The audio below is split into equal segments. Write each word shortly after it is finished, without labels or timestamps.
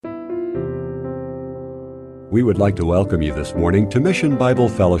We would like to welcome you this morning to Mission Bible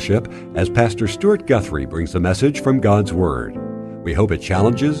Fellowship as Pastor Stuart Guthrie brings a message from God's Word. We hope it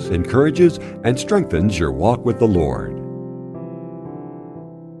challenges, encourages, and strengthens your walk with the Lord.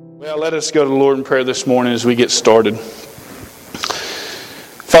 Well, let us go to the Lord in prayer this morning as we get started.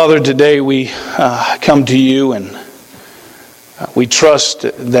 Father, today we come to you and we trust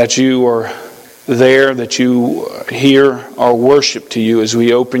that you are there, that you hear our worship to you as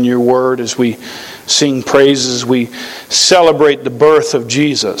we open your word, as we sing praises, we celebrate the birth of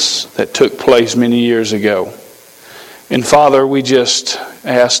Jesus that took place many years ago. And Father, we just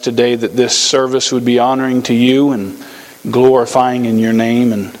ask today that this service would be honoring to you and glorifying in your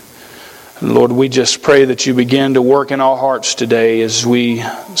name. And Lord, we just pray that you begin to work in our hearts today as we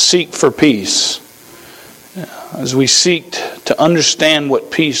seek for peace, as we seek to understand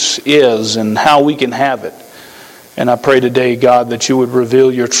what peace is and how we can have it. And I pray today, God, that you would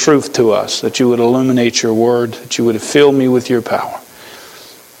reveal your truth to us, that you would illuminate your word, that you would fill me with your power.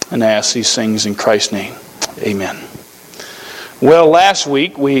 And I ask these things in Christ's name. Amen. Well, last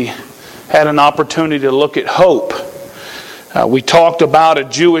week we had an opportunity to look at hope. We talked about a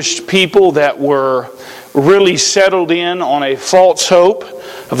Jewish people that were really settled in on a false hope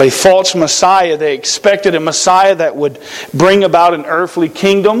of a false Messiah. They expected a Messiah that would bring about an earthly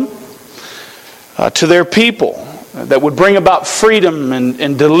kingdom to their people, that would bring about freedom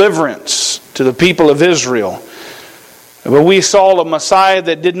and deliverance to the people of Israel. But we saw a Messiah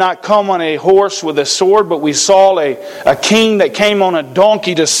that did not come on a horse with a sword, but we saw a king that came on a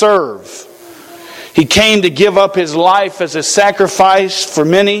donkey to serve. He came to give up his life as a sacrifice for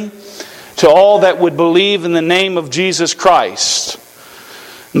many, to all that would believe in the name of Jesus Christ.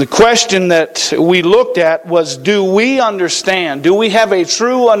 And the question that we looked at was, do we understand? Do we have a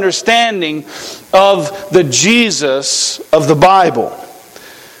true understanding of the Jesus of the Bible?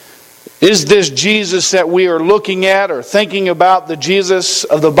 Is this Jesus that we are looking at or thinking about the Jesus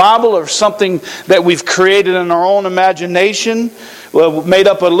of the Bible, or something that we've created in our own imagination? Well, made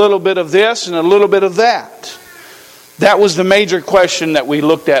up a little bit of this and a little bit of that. That was the major question that we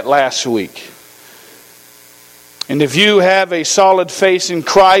looked at last week. And if you have a solid faith in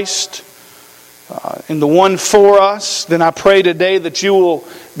Christ, in the one for us, then I pray today that you will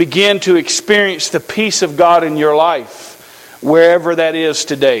begin to experience the peace of God in your life, wherever that is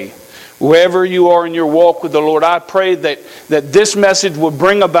today. Wherever you are in your walk with the Lord, I pray that this message will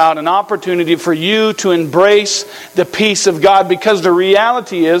bring about an opportunity for you to embrace the peace of God. Because the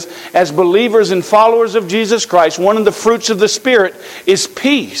reality is, as believers and followers of Jesus Christ, one of the fruits of the Spirit is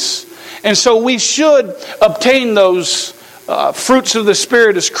peace. And so we should obtain those fruits of the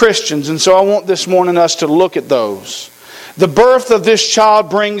Spirit as Christians. And so I want this morning us to look at those. The birth of this child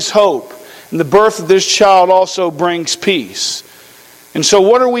brings hope. And the birth of this child also brings peace. And so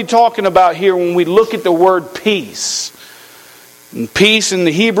what are we talking about here when we look at the word peace? And peace in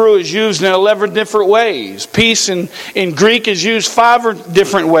the Hebrew is used in 11 different ways. Peace in Greek is used 5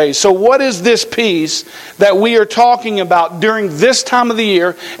 different ways. So what is this peace that we are talking about during this time of the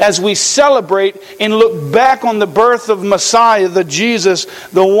year as we celebrate and look back on the birth of Messiah, the Jesus,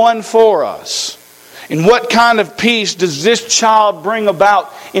 the one for us? And what kind of peace does this child bring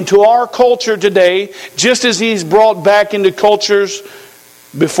about into our culture today, just as he's brought back into cultures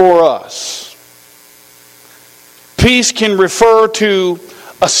before us? Peace can refer to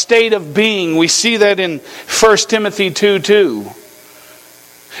a state of being. We see that in 1 Timothy 2:2.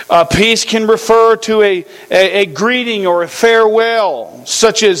 Peace can refer to a greeting or a farewell,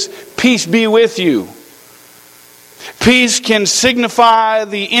 such as peace be with you. Peace can signify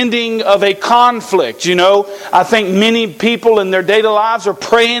the ending of a conflict. You know, I think many people in their daily lives are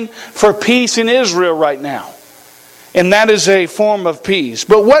praying for peace in Israel right now. And that is a form of peace.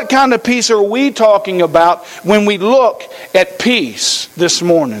 But what kind of peace are we talking about when we look at peace this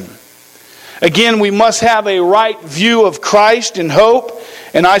morning? Again, we must have a right view of Christ and hope.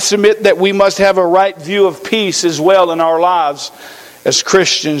 And I submit that we must have a right view of peace as well in our lives as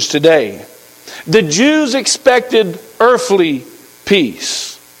Christians today. The Jews expected earthly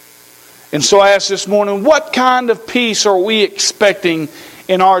peace. And so I ask this morning, what kind of peace are we expecting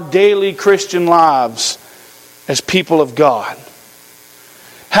in our daily Christian lives as people of God?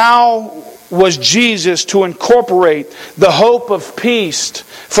 How was Jesus to incorporate the hope of peace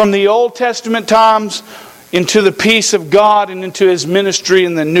from the Old Testament times into the peace of God and into His ministry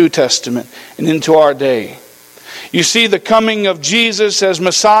in the New Testament and into our day? You see, the coming of Jesus as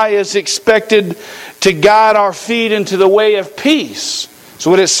Messiah is expected to guide our feet into the way of peace. That's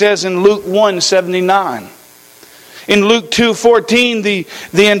what it says in Luke 1:79. In Luke 2:14,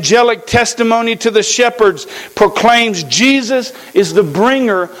 the angelic testimony to the shepherds proclaims Jesus is the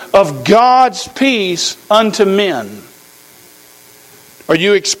bringer of God's peace unto men. Are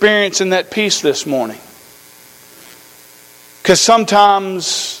you experiencing that peace this morning? Because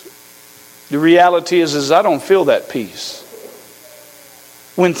sometimes the reality is I don't feel that peace.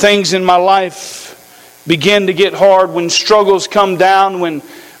 When things in my life begin to get hard, when struggles come down,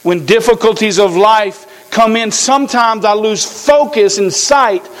 when difficulties of life come in, sometimes I lose focus and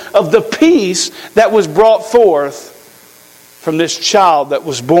sight of the peace that was brought forth from this child that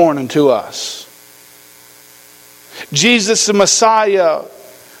was born unto us. Jesus the Messiah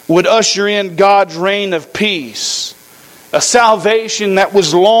would usher in God's reign of peace, a salvation that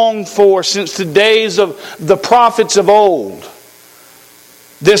was longed for since the days of the prophets of old.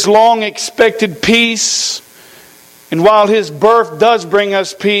 This long expected peace, and while His birth does bring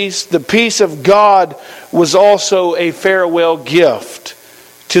us peace, the peace of God was also a farewell gift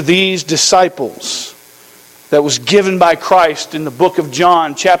to these disciples that was given by Christ in the book of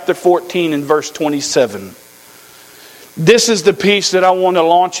John, chapter 14 and verse 27. This is the peace that I want to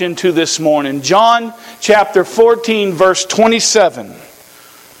launch into this morning. John chapter 14, verse 27,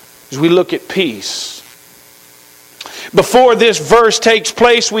 as we look at peace. Before this verse takes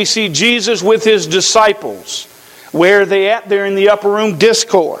place, we see Jesus with His disciples. Where are they at? They're in the upper room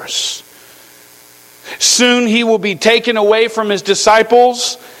discourse. Soon He will be taken away from His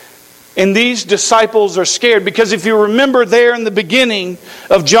disciples, and these disciples are scared. Because if you remember there in the beginning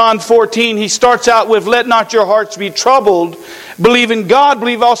of John 14, He starts out with, "Let not your hearts be troubled. Believe in God,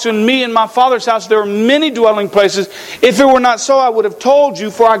 believe also in me. In my Father's house there are many dwelling places. If it were not so, I would have told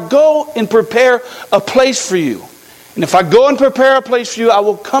you, for I go and prepare a place for you. And if I go and prepare a place for you, I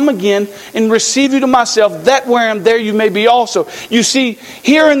will come again and receive you to myself, that where I am there you may be also." You see,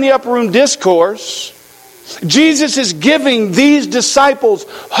 here in the upper room discourse, Jesus is giving these disciples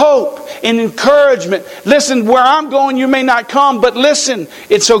hope and encouragement. Listen, where I'm going you may not come, but listen,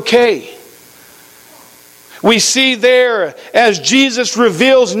 it's okay. We see there, as Jesus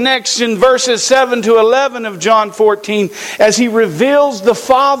reveals next in verses 7 to 11 of John 14, as He reveals the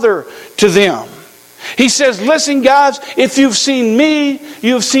Father to them. He says, listen guys, if you've seen me,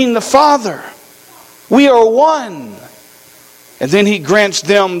 you've seen the Father. We are one. And then He grants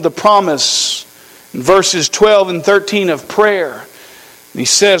them the promise in verses 12 and 13 of prayer. He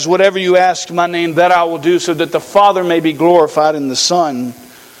says, whatever you ask in my name, that I will do, so that the Father may be glorified in the Son.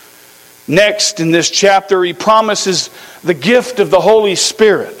 Next in this chapter, He promises the gift of the Holy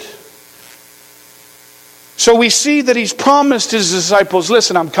Spirit. So we see that He's promised His disciples,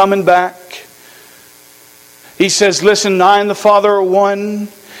 listen, I'm coming back. He says, listen, I and the Father are one.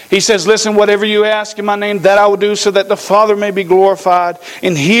 He says, listen, whatever you ask in my name, that I will do, so that the Father may be glorified.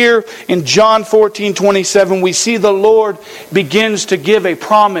 And here in John 14:27, we see the Lord begins to give a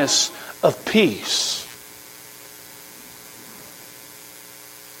promise of peace.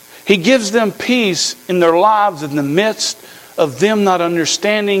 He gives them peace in their lives in the midst of them not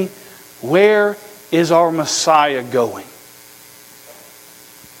understanding, where is our Messiah going?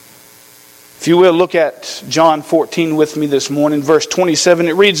 If you will, look at John 14 with me this morning, verse 27.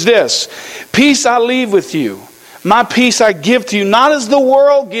 It reads this: "Peace I leave with you. My peace I give to you. Not as the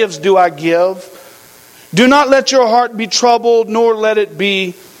world gives do I give. Do not let your heart be troubled, nor let it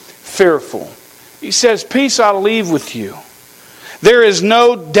be fearful." He says, peace I leave with you. There is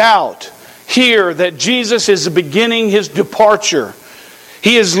no doubt here that Jesus is beginning His departure.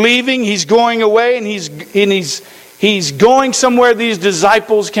 He is leaving, He's going away, and He's going somewhere these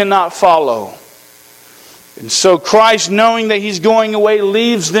disciples cannot follow. And so Christ, knowing that He's going away,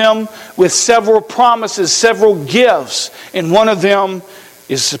 leaves them with several promises, several gifts. And one of them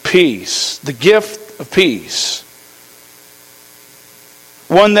is peace, the gift of peace.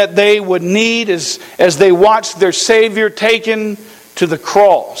 One that they would need as they watched their Savior taken to the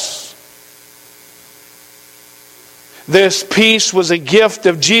cross. This peace was a gift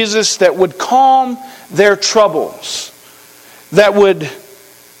of Jesus that would calm their troubles, that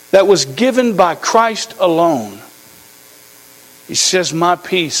was given by Christ alone. He says, my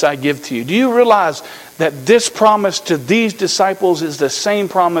peace I give to you. Do you realize that this promise to these disciples is the same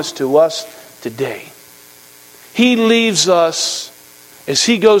promise to us today? He leaves us, as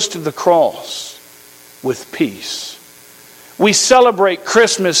He goes to the cross, with peace. We celebrate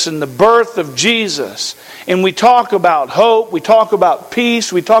Christmas and the birth of Jesus, and we talk about hope, we talk about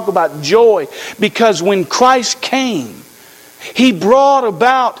peace, we talk about joy, because when Christ came, He brought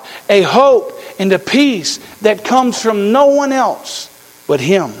about a hope and a peace that comes from no one else but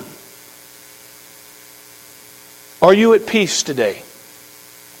Him. Are you at peace today?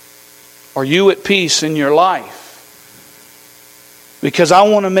 Are you at peace in your life? because I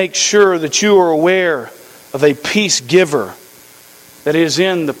want to make sure that you are aware of a peace giver that is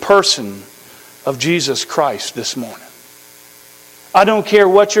in the person of Jesus Christ this morning. I don't care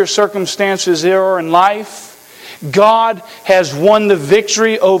what your circumstances are in life. God has won the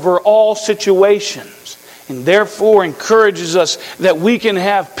victory over all situations, and therefore encourages us that we can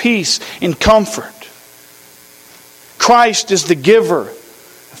have peace and comfort. Christ is the giver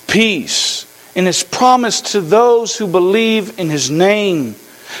of peace, and is promised to those who believe in His name.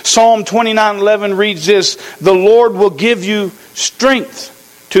 Psalm 29:11 reads this: "The Lord will give you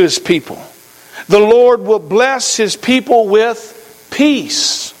strength to His people. The Lord will bless His people with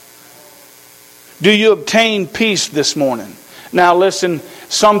peace." Do you obtain peace this morning? Now listen,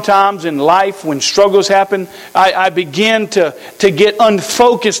 sometimes in life when struggles happen, I begin to get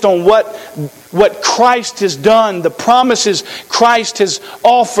unfocused on what Christ has done, the promises Christ has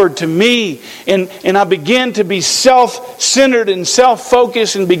offered to me. And I begin to be self-centered and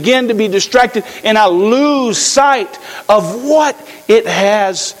self-focused and begin to be distracted. And I lose sight of what it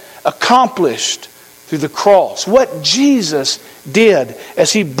has accomplished through the cross. What Jesus did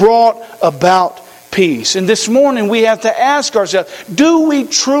as He brought about peace. And this morning we have to ask ourselves, do we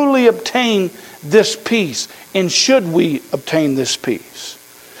truly obtain this peace? And should we obtain this peace?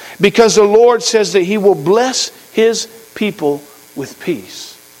 Because the Lord says that He will bless His people with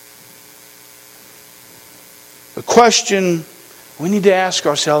peace. The question we need to ask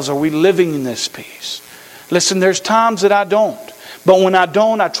ourselves, are we living in this peace? Listen, there's times that I don't. But when I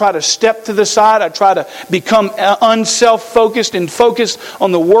don't, I try to step to the side. I try to become unself-focused and focused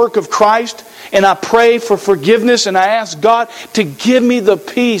on the work of Christ. And I pray for forgiveness, and I ask God to give me the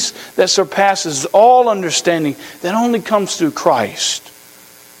peace that surpasses all understanding that only comes through Christ.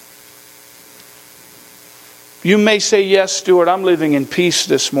 You may say, "Yes, Stuart, I'm living in peace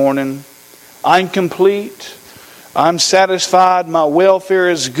this morning. I'm complete. I'm satisfied. My welfare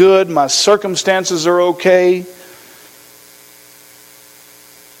is good. My circumstances are okay."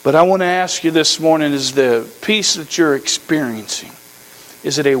 But I want to ask you this morning, is the peace that you're experiencing,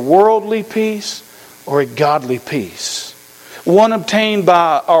 is it a worldly peace or a godly peace? One obtained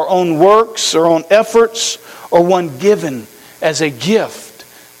by our own works, our own efforts, or one given as a gift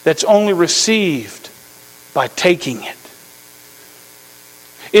that's only received by taking it?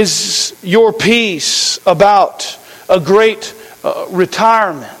 Is your peace about a great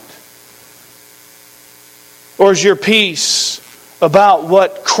retirement? Or is your peace about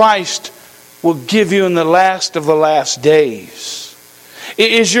what Christ will give you in the last of the last days?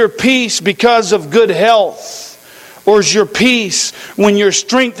 Is your peace because of good health? Or is your peace when your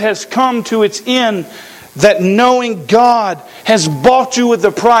strength has come to its end, that knowing God has bought you with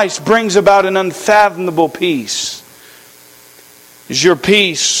a price brings about an unfathomable peace? Is your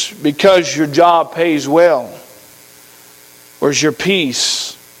peace because your job pays well? Or is your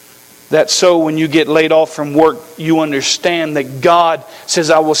peace that so when you get laid off from work, you understand that God says,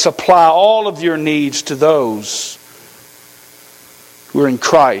 "I will supply all of your needs to those who are in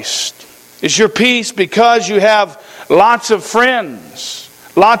Christ"? Is your peace because you have lots of friends,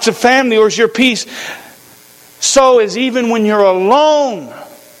 lots of family? Or is your peace so as even when you're alone,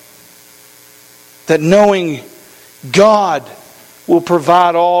 that knowing God will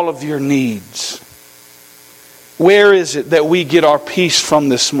provide all of your needs? Where is it that we get our peace from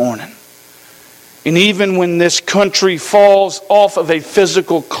this morning? And even when this country falls off of a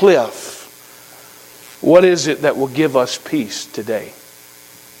physical cliff, what is it that will give us peace today?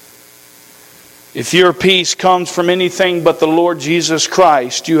 If your peace comes from anything but the Lord Jesus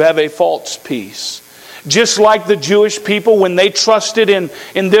Christ, you have a false peace. Just like the Jewish people, when they trusted in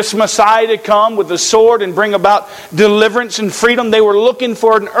this Messiah to come with the sword and bring about deliverance and freedom, they were looking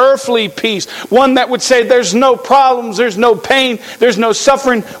for an earthly peace. One that would say, there's no problems, there's no pain, there's no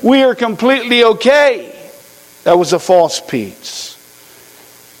suffering, we are completely okay. That was a false peace.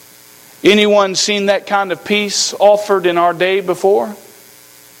 Anyone seen that kind of peace offered in our day before?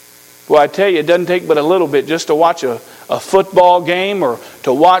 Well, I tell you, it doesn't take but a little bit just to watch a football game or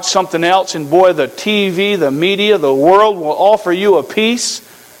to watch something else. And boy, the TV, the media, the world will offer you a peace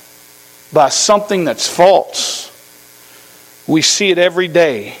by something that's false. We see it every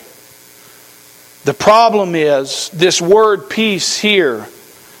day. The problem is, this word peace here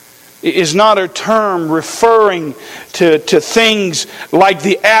is not a term referring to things like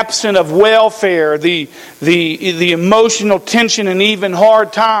the absence of welfare, the emotional tension and even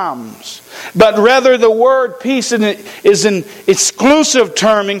hard times. But rather the word peace is an exclusive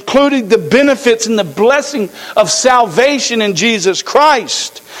term, including the benefits and the blessing of salvation in Jesus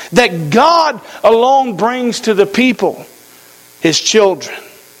Christ, that God alone brings to the people, His children.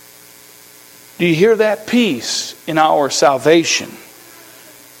 Do you hear that? Peace in our salvation.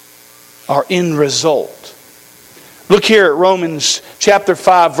 our end result. Look here at Romans chapter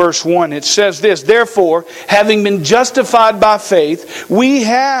 5, verse 1. It says this, "Therefore, having been justified by faith, we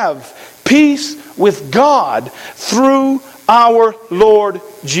have peace with God through our Lord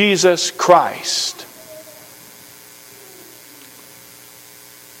Jesus Christ."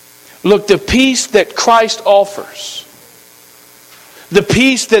 Look, the peace that Christ offers, the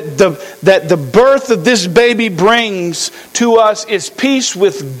peace that the birth of this baby brings to us is peace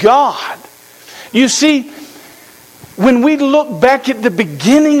with God. You see, when we look back at the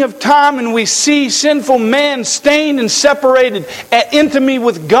beginning of time and we see sinful man stained and separated at intimacy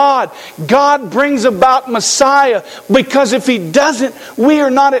with God, God brings about Messiah, because if He doesn't, we are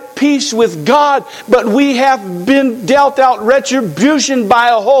not at peace with God, but we have been dealt out retribution by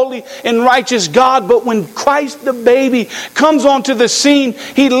a holy and righteous God. But when Christ the baby comes onto the scene,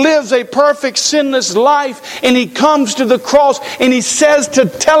 He lives a perfect sinless life, and He comes to the cross and He says to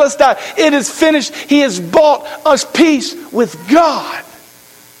tell us that it is finished. He has bought us peace with God.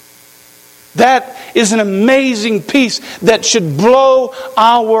 That is an amazing peace that should blow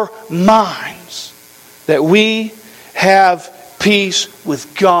our minds, that we have peace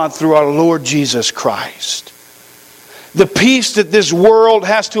with God through our Lord Jesus Christ. The peace that this world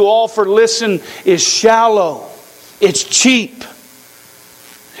has to offer, listen, is shallow. It's cheap.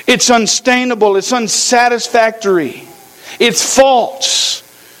 It's unsustainable. It's unsatisfactory. It's false.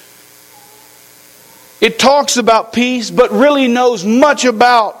 It talks about peace, but really knows much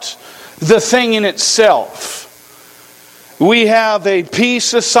about the thing in itself. We have a peace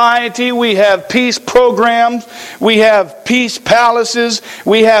society. We have peace programs. We have peace palaces.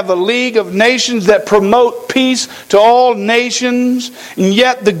 We have a League of Nations that promote peace to all nations. And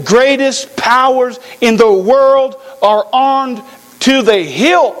yet the greatest powers in the world are armed to the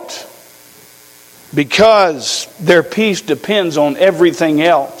hilt, because their peace depends on everything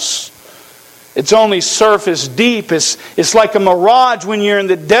else. It's only surface deep. It's like a mirage when you're in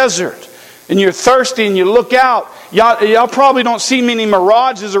the desert and you're thirsty and you look out. Y'all probably don't see many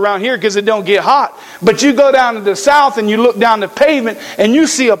mirages around here because it don't get hot. But you go down to the south and you look down the pavement and you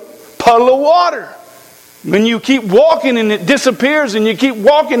see a puddle of water. When you keep walking and it disappears, and you keep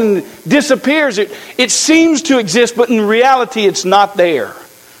walking and it disappears, it seems to exist, but in reality it's not there.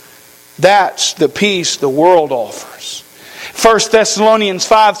 That's the peace the world offers. 1 Thessalonians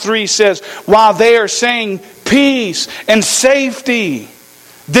 5:3 says, "While they are saying peace and safety,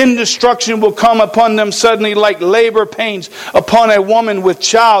 then destruction will come upon them suddenly like labor pains upon a woman with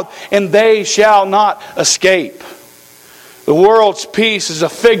child, and they shall not escape." The world's peace is a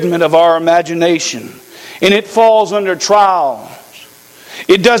figment of our imagination, and it falls under trials.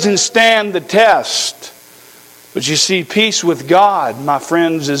 It doesn't stand the test. But you see, peace with God, my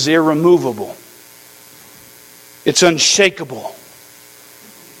friends, is irremovable. It's unshakable.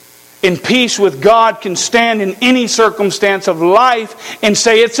 And peace with God can stand in any circumstance of life and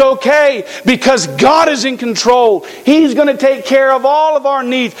say it's okay because God is in control. He's going to take care of all of our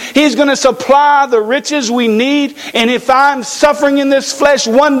needs. He's going to supply the riches we need. And if I'm suffering in this flesh,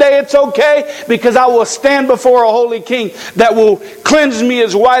 one day it's okay because I will stand before a holy King that will cleanse me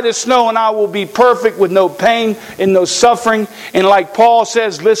as white as snow, and I will be perfect with no pain and no suffering. And like Paul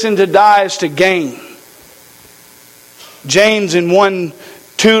says, listen, to die is to gain. James in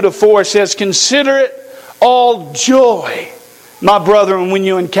 1:2-4 says, "Consider it all joy, my brethren, when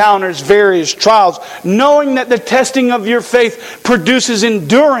you encounter various trials, knowing that the testing of your faith produces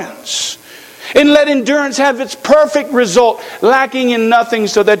endurance. And let endurance have its perfect result, lacking in nothing,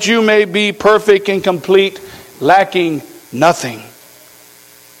 so that you may be perfect and complete, lacking nothing."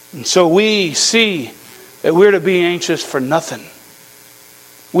 And so we see that we're to be anxious for nothing.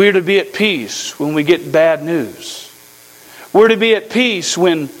 We're to be at peace when we get bad news. We're to be at peace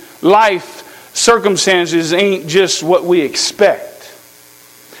when life circumstances ain't just what we expect.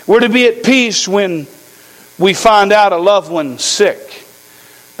 We're to be at peace when we find out a loved one's sick.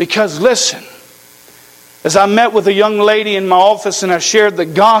 Because listen, as I met with a young lady in my office and I shared the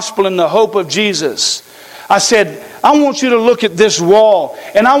gospel and the hope of Jesus, I said, I want you to look at this wall,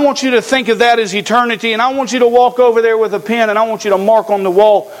 and I want you to think of that as eternity, and I want you to walk over there with a pen, and I want you to mark on the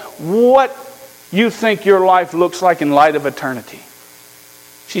wall what you think your life looks like in light of eternity.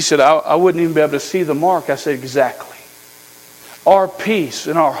 She said, I wouldn't even be able to see the mark. I said, exactly. Our peace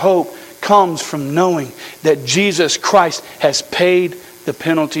and our hope comes from knowing that Jesus Christ has paid the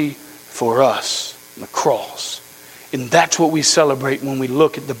penalty for us on the cross. And that's what we celebrate when we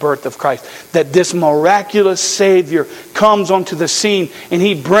look at the birth of Christ. That this miraculous Savior comes onto the scene and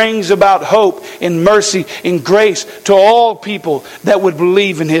He brings about hope and mercy and grace to all people that would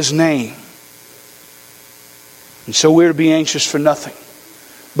believe in His name. And so we're to be anxious for nothing,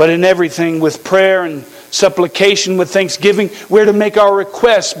 But in everything with prayer and supplication with thanksgiving, we're to make our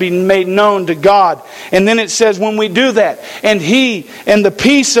requests be made known to God. And then it says when we do that, and the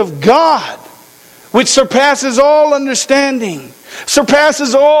peace of God, which surpasses all understanding,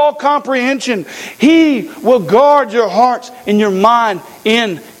 surpasses all comprehension, He will guard your hearts and your mind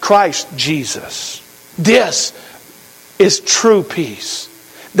in Christ Jesus. This is true peace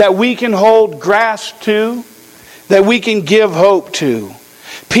that we can hold grasp to, that we can give hope to.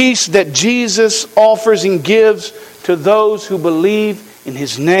 Peace that Jesus offers and gives to those who believe in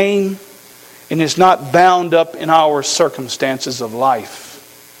His name and is not bound up in our circumstances of life.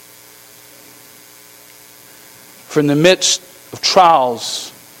 For in the midst of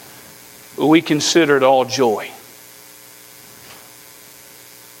trials, we consider it all joy.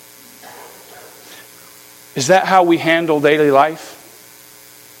 Is that how we handle daily life?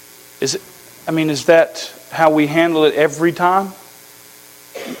 Is that how we handle it every time?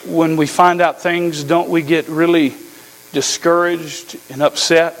 When we find out things, don't we get really discouraged and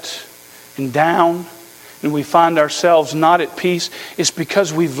upset and down? And we find ourselves not at peace? It's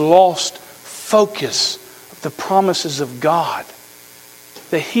because we've lost focus of the promises of God,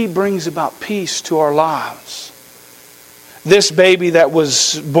 that He brings about peace to our lives. This baby that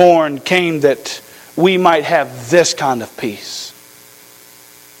was born came that we might have this kind of peace.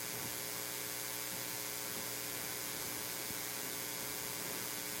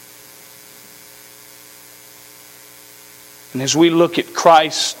 And as we look at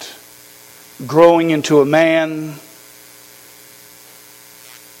Christ growing into a man,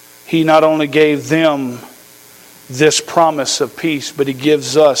 He not only gave them this promise of peace, but He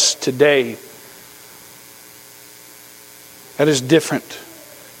gives us today. That is different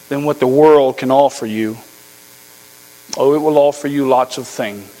than what the world can offer you. Oh, it will offer you lots of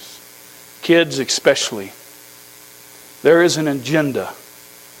things. Kids especially. There is an agenda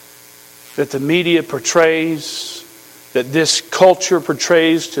that the media portrays, that this culture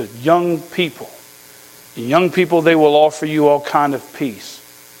portrays to young people. And young people, they will offer you all kind of peace.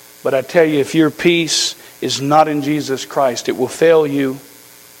 But I tell you, if your peace is not in Jesus Christ, it will fail you.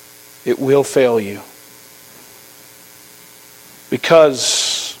 It will fail you.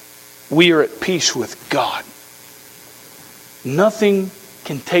 Because we are at peace with God. Nothing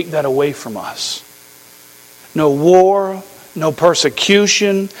can take that away from us. No war, no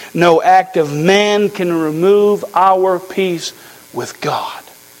persecution, no act of man can remove our peace with God.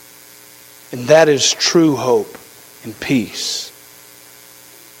 And that is true hope and peace.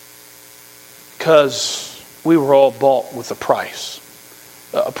 Because we were all bought with a price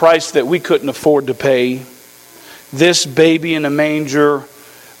that we couldn't afford to pay. This baby in a manger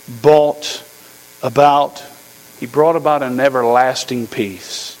He brought about an everlasting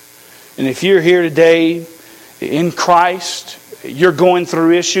peace. And if you're here today in Christ, you're going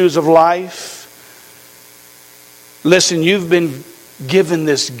through issues of life, listen, you've been given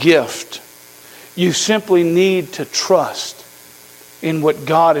this gift. You simply need to trust in what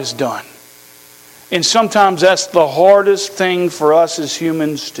God has done. And sometimes that's the hardest thing for us as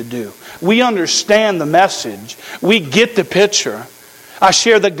humans to do. We understand the message. We get the picture. I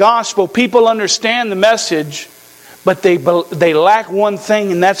share the gospel. People understand the message, but they lack one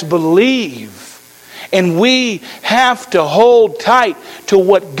thing, and that's believe. And we have to hold tight to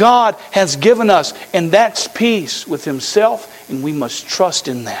what God has given us. And that's peace with Himself. And we must trust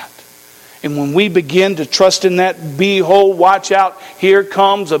in that. And when we begin to trust in that, behold, watch out, here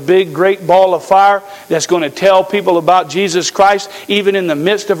comes a big, great ball of fire that's going to tell people about Jesus Christ. Even in the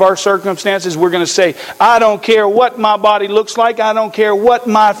midst of our circumstances, we're going to say, I don't care what my body looks like. I don't care what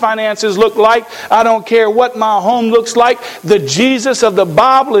my finances look like. I don't care what my home looks like. The Jesus of the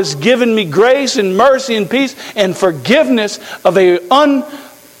Bible has given me grace and mercy and peace and forgiveness of an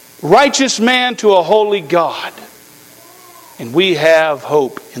unrighteous man to a holy God. And we have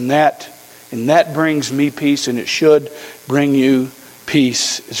hope in that. And that brings me peace, and it should bring you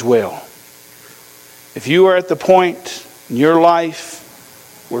peace as well. If you are at the point in your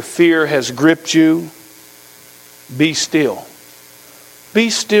life where fear has gripped you, be still. Be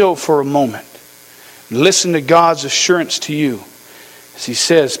still for a moment. Listen to God's assurance to you. As He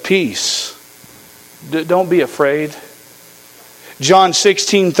says, peace. Don't be afraid. John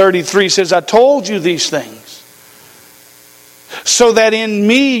 16:33 says, I told you these things, so that in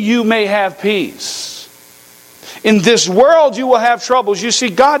me you may have peace. In this world you will have troubles. You see,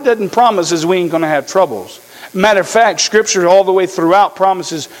 God doesn't promise us we ain't going to have troubles. Matter of fact, Scripture all the way throughout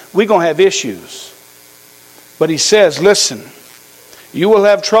promises we're going to have issues. But He says, listen, you will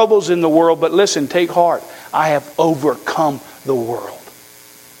have troubles in the world, but listen, take heart. I have overcome the world.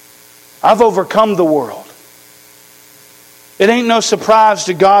 I've overcome the world. It ain't no surprise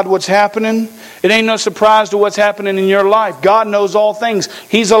to God what's happening. It ain't no surprise to what's happening in your life. God knows all things.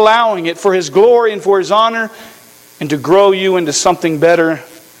 He's allowing it for His glory and for His honor and to grow you into something better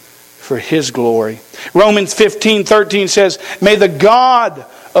for His glory. Romans 15:13 says, "May the God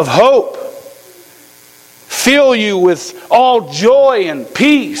of hope fill you with all joy and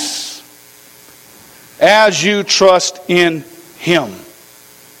peace as you trust in Him."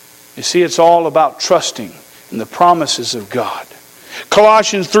 You see, it's all about trusting in the promises of God.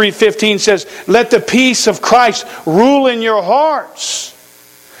 Colossians 3:15 says, "Let the peace of Christ rule in your hearts."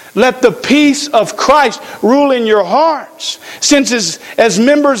 Let the peace of Christ rule in your hearts. Since as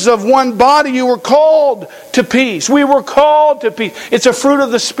members of one body you were called to peace. We were called to peace. It's a fruit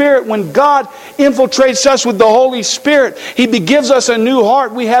of the Spirit. When God infiltrates us with the Holy Spirit, He gives us a new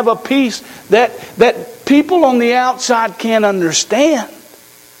heart. We have a peace that people on the outside can't understand.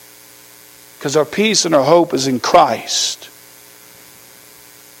 Because our peace and our hope is in Christ.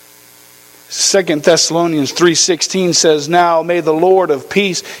 2 Thessalonians 3:16 says, "Now may the Lord of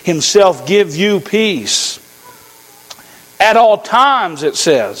peace Himself give you peace. At all times," it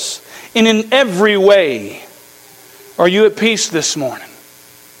says, "and in every way." Are you at peace this morning?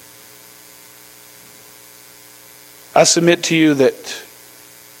 I submit to you that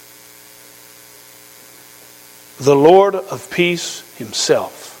the Lord of peace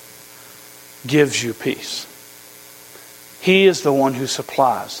Himself gives you peace. He is the one who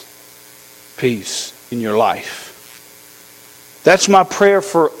supplies peace in your life. That's my prayer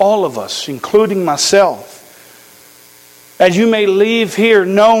for all of us, including myself. As you may leave here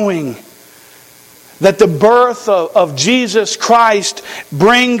knowing that the birth of Jesus Christ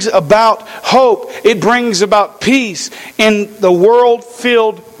brings about hope. It brings about peace in the world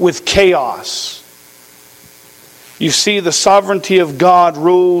filled with chaos. You see, the sovereignty of God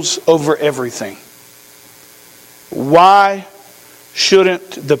rules over everything. Why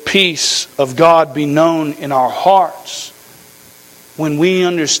shouldn't the peace of God be known in our hearts when we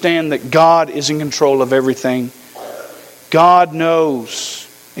understand that God is in control of everything? God knows,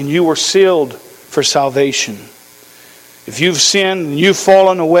 and you were sealed for salvation. If you've sinned and you've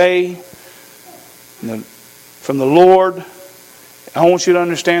fallen away from the Lord, I want you to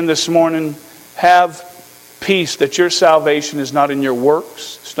understand this morning, have peace that your salvation is not in your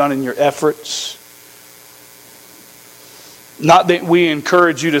works, it's not in your efforts. Not that we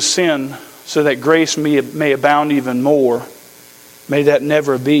encourage you to sin so that grace may abound even more. May that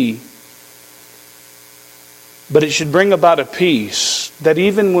never be. But it should bring about a peace that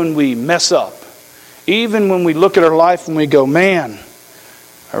even when we mess up, even when we look at our life and we go, "Man,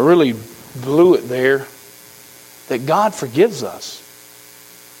 I really blew it there," that God forgives us.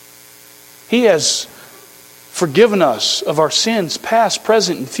 He has forgiven us of our sins, past,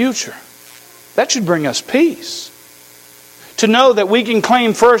 present, and future. That should bring us peace. To know that we can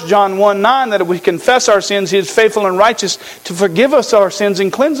claim 1 John 1:9 that if we confess our sins, He is faithful and righteous to forgive us our sins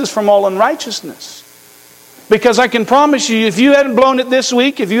and cleanse us from all unrighteousness. Because I can promise you, if you hadn't blown it this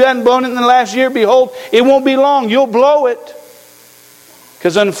week, if you hadn't blown it in the last year, behold, it won't be long. You'll blow it.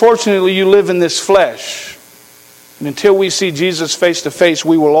 Because unfortunately, you live in this flesh. And until we see Jesus face to face,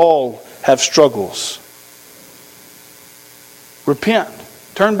 we will all have struggles. Repent.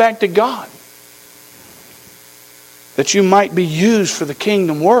 Turn back to God, that you might be used for the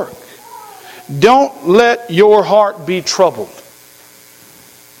kingdom work. Don't let your heart be troubled,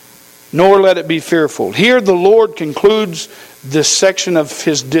 nor let it be fearful. Here the Lord concludes this section of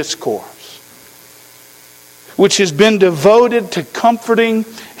His discourse, which has been devoted to comforting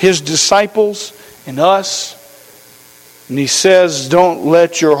His disciples and us. And He says, don't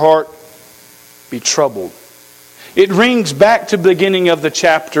let your heart be troubled. It rings back to the beginning of the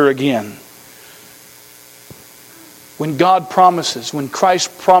chapter again. When God promises, when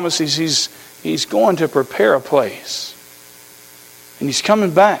Christ promises He's going to prepare a place. And He's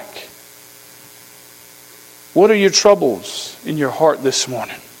coming back. What are your troubles in your heart this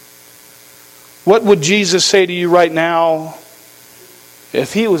morning? What would Jesus say to you right now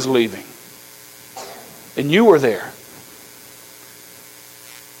if He was leaving and you were there?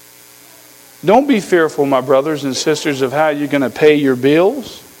 Don't be fearful, my brothers and sisters, of how you're going to pay your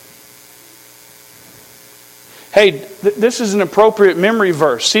bills. Hey, this is an appropriate memory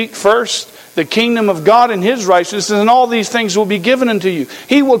verse. Seek first the kingdom of God and His righteousness, and all these things will be given unto you.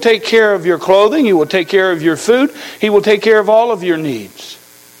 He will take care of your clothing. He will take care of your food. He will take care of all of your needs.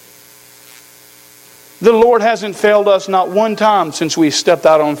 The Lord hasn't failed us not one time since we stepped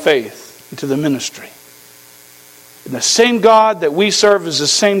out on faith into the ministry. And the same God that we serve is the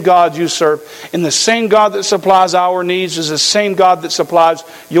same God you serve. And the same God that supplies our needs is the same God that supplies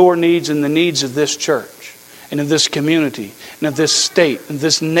your needs and the needs of this church. and of this community, and of this state, and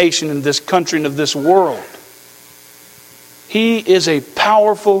this nation, and this country, and of this world. He is a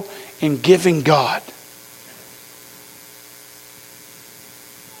powerful and giving God.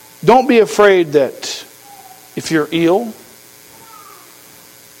 Don't be afraid that if you're ill,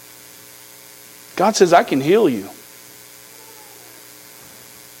 God says, I can heal you.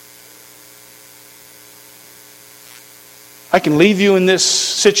 I can leave you in this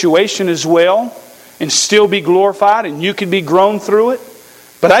situation as well and still be glorified, and you can be grown through it.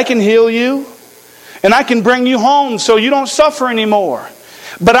 But I can heal you, and I can bring you home so you don't suffer anymore.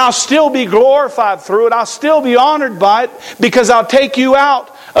 But I'll still be glorified through it. I'll still be honored by it, because I'll take you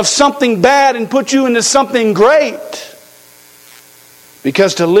out of something bad and put you into something great.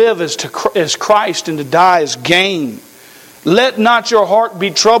 Because to live is Christ, and to die is gain. Let not your heart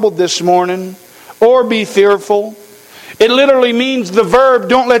be troubled this morning, or be fearful. It literally means, the verb,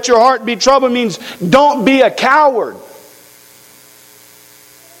 don't let your heart be troubled, means don't be a coward.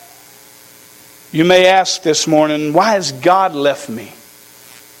 You may ask this morning, why has God left me?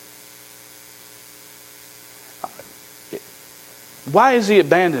 Why has He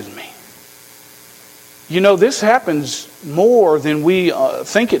abandoned me? You know, this happens more than we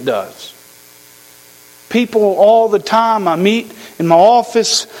think it does. People all the time I meet in my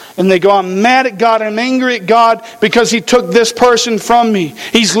office, and they go, I'm mad at God, I'm angry at God because He took this person from me.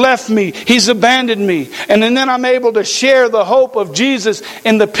 He's left me. He's abandoned me. And then I'm able to share the hope of Jesus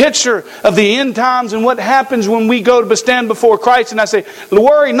in the picture of the end times and what happens when we go to stand before Christ. And I say,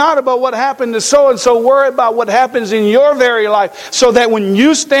 worry not about what happened to so-and-so. Worry about what happens in your very life, so that when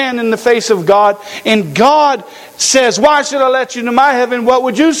you stand in the face of God and God says, why should I let you into my heaven? What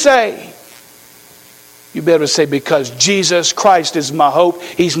would you say? You better say, because Jesus Christ is my hope,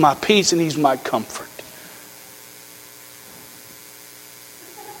 He's my peace, and He's my comfort.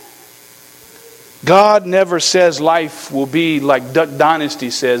 God never says life will be like Duck Dynasty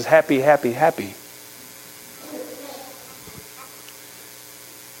says, happy, happy, happy.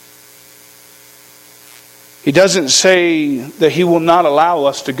 He doesn't say that He will not allow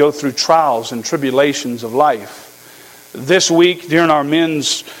us to go through trials and tribulations of life. This week, during our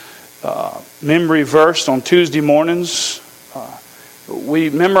men's memory verse on Tuesday mornings,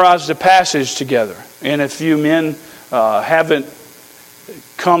 we memorized a passage together. And if you men haven't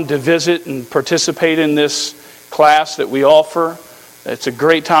come to visit and participate in this class that we offer, it's a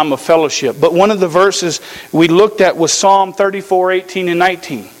great time of fellowship. But one of the verses we looked at was Psalm 34, 18 and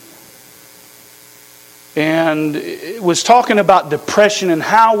 19. And it was talking about depression and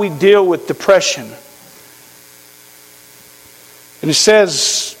how we deal with depression. And it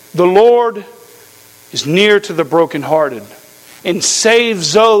says, the Lord is near to the brokenhearted and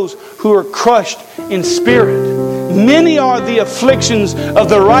saves those who are crushed in spirit. Many are the afflictions of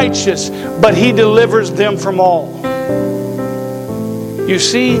the righteous, but He delivers them from all. You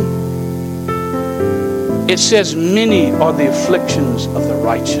see, it says many are the afflictions of the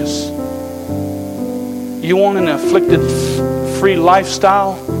righteous. You want an afflicted free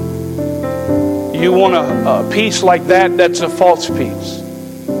lifestyle? You want a peace like that? That's a false peace.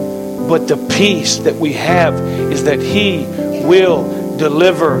 But the peace that we have is that He will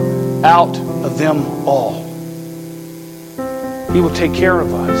deliver out of them all. He will take care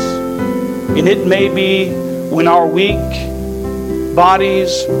of us. And it may be when our weak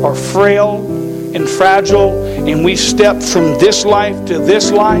bodies are frail and fragile, and we step from this life to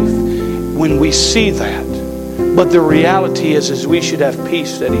this life, when we see that. But the reality is we should have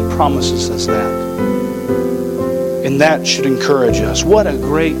peace that He promises us that. And that should encourage us. What a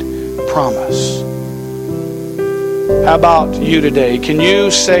great promise. How about you today? Can you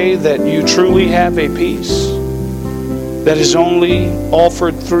say that you truly have a peace that is only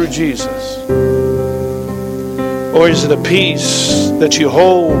offered through Jesus? Or is it a peace that you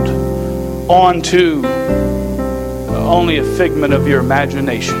hold on to, only a figment of your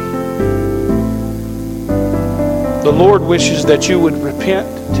imagination? The Lord wishes that you would repent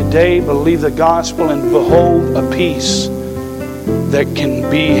today, believe the gospel, and behold a peace that can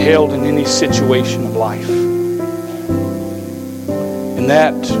be held in any situation of life. And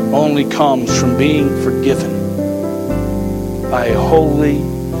that only comes from being forgiven by a holy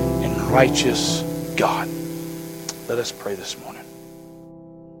and righteous God. Let us pray this morning.